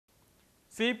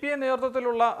CPI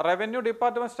നേതൃത്വത്തിലുള്ള revenue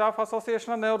department staff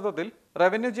അസോസിയേഷന്റെ നേതൃത്വത്തിൽ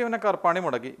റവന്യൂ ജീവനക്കാർ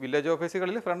പണിമുടക്കി. വില്ലേജ്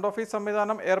ഓഫീസുകളിൽ ഫ്രണ്ട് ഓഫീസ്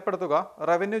സംവിധാനം ഏർപ്പെടുത്തുക,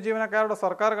 റവന്യൂ ജീവനക്കാരുടെ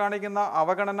സർക്കാർ കാണിക്കുന്ന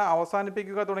അവഗണന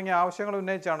അവസാനിപ്പിക്കുക തുടങ്ങിയ ആവശ്യങ്ങൾ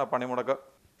ഉന്നയിച്ചാണ് പണിമുടക്ക്.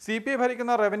 CPI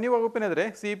ഭരിക്കുന്ന റവന്യൂ വകുപ്പിനെതിരെ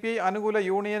CPI അനുകൂല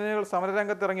യൂണിയനുകൾ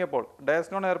സമരരംഗത്തിറങ്ങിയപ്പോൾ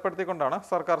ഡയസ് നോൺ ഏർപ്പെടുത്തിക്കൊണ്ടാണ്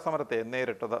സർക്കാർ സമരത്തെ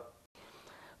നേരിട്ടത്.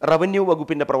 റവന്യൂ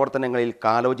വകുപ്പിന്റെ പ്രവർത്തനങ്ങളിൽ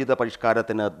കാലോചിത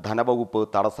പരിഷ്കാരത്തിന് ധനവകുപ്പ്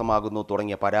തടസ്സമാകുന്നു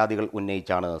തുടങ്ങിയ പരാതികൾ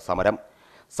ഉന്നയിച്ചാണ് സമരം.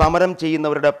 സമരം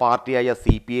ചെയ്യുന്നവരുടെ പാർട്ടിയായ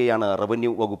CPI ആണ് റവന്യൂ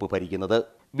വകുപ്പ് ഭരിക്കുന്നത്.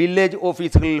 വില്ലേജ്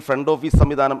ഓഫീസുകളിൽ ഫ്രണ്ട് ഓഫീസ്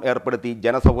സംവിധാനം ഏർപ്പെടുത്തി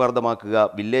ജനസൗഹാർദ്ദമാക്കുക,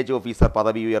 വില്ലേജ് ഓഫീസർ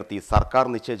പദവി ഉയർത്തി സർക്കാർ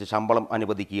നിശ്ചയിച്ച ശമ്പളം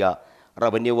അനുവദിക്കുക,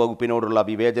 റവന്യൂ വകുപ്പിനോടുള്ള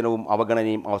വിവേചനവും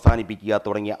അവഗണനയും അവസാനിപ്പിക്കുക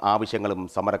തുടങ്ങിയ ആവശ്യങ്ങളും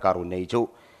സമരക്കാർ ഉന്നയിച്ചു.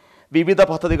 വിവിധ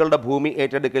പദ്ധതികളുടെ ഭൂമി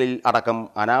ഏറ്റെടുക്കലിൽ അടക്കം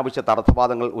അനാവശ്യ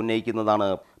തടസ്സവാദങ്ങൾ ഉന്നയിക്കുന്നതാണ്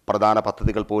പ്രധാന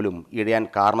പദ്ധതികൾ പോലും ഇഴയാൻ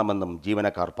കാരണമെന്നും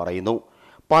ജീവനക്കാർ പറയുന്നു.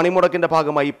 പണിമുടക്കിന്റെ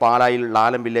ഭാഗമായി പാലായിൽ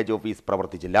ലാലം വില്ലേജ് ഓഫീസ്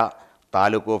പ്രവർത്തിച്ചില്ല.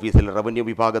 താലൂക്ക് ഓഫീസിൽ റവന്യൂ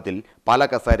വിഭാഗത്തിൽ പല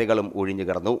കസേരകളും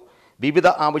ഒഴിഞ്ഞുകിടന്നു. വിവിധ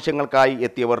ആവശ്യങ്ങൾക്കായി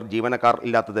എത്തിയവർ ജീവനക്കാർ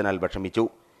ഇല്ലാത്തതിനാൽ വിഷമിച്ചു.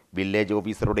 വില്ലേജ്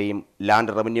ഓഫീസറുടെയും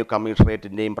ലാൻഡ് റവന്യൂ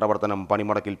കമ്മീഷണറേറ്റിൻ്റെയും പ്രവർത്തനം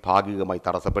പണിമുടക്കിൽ ഭാഗികമായി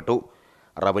തടസ്സപ്പെട്ടു.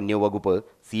 റവന്യൂ വകുപ്പ്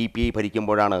CPI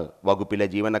ഭരിക്കുമ്പോഴാണ് വകുപ്പിലെ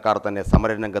ജീവനക്കാർ തന്നെ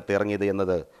സമരരംഗത്ത് ഇറങ്ങിയത്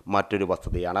എന്നത് മറ്റൊരു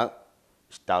വസ്തുതയാണ്.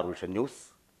 Star vision news,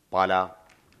 Pala.